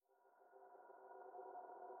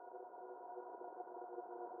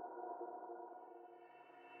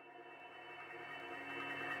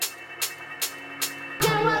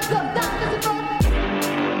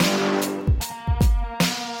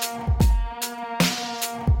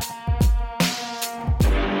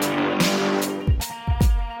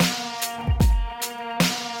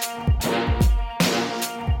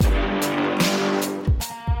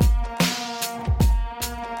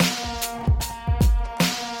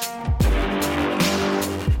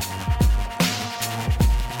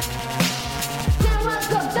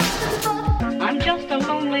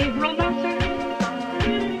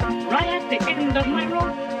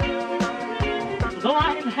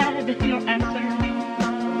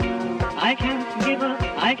I can't give up,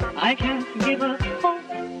 I can't give up hope.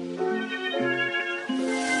 Your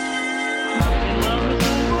love is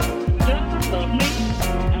someone doesn't love me,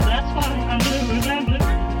 and that's why I'm blue and blue.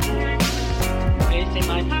 Wasting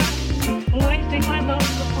my time, wasting my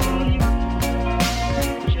love upon you.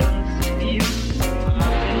 Just you.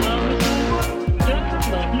 Your love is someone doesn't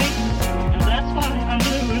love me, and that's why I'm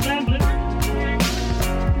blue and blue.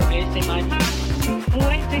 Wasting my time,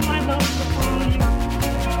 wasting my love upon you.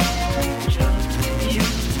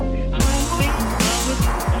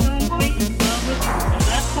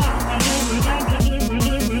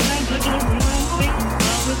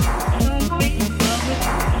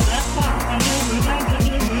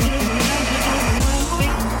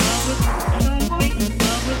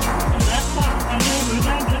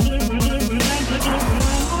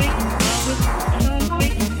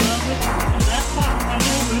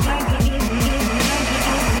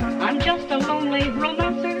 I'm just a lonely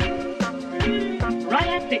romancer, right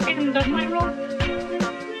at the end of my rope.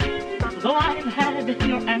 Though I've had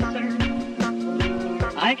your answer,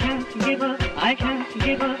 I can't give up, I can't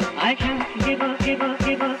give up, I can't give up, give up,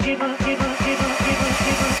 give up, give up, give up, give up, give up,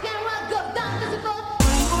 give up.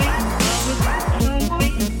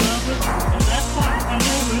 That's why I'm blue. That's why I'm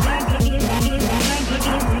blue.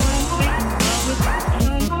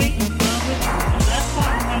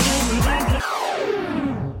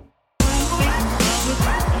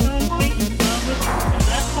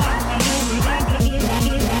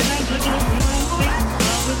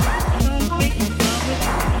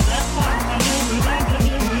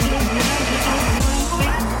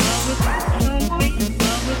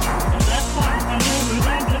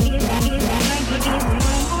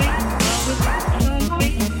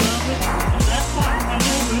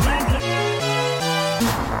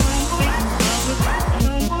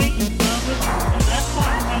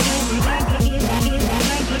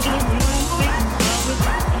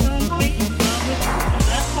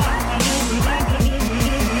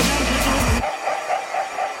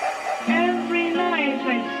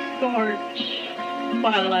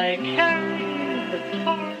 While I carry the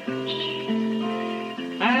torch,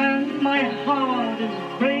 and my heart is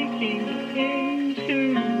breaking in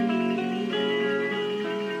two,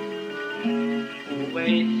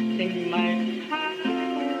 wasting my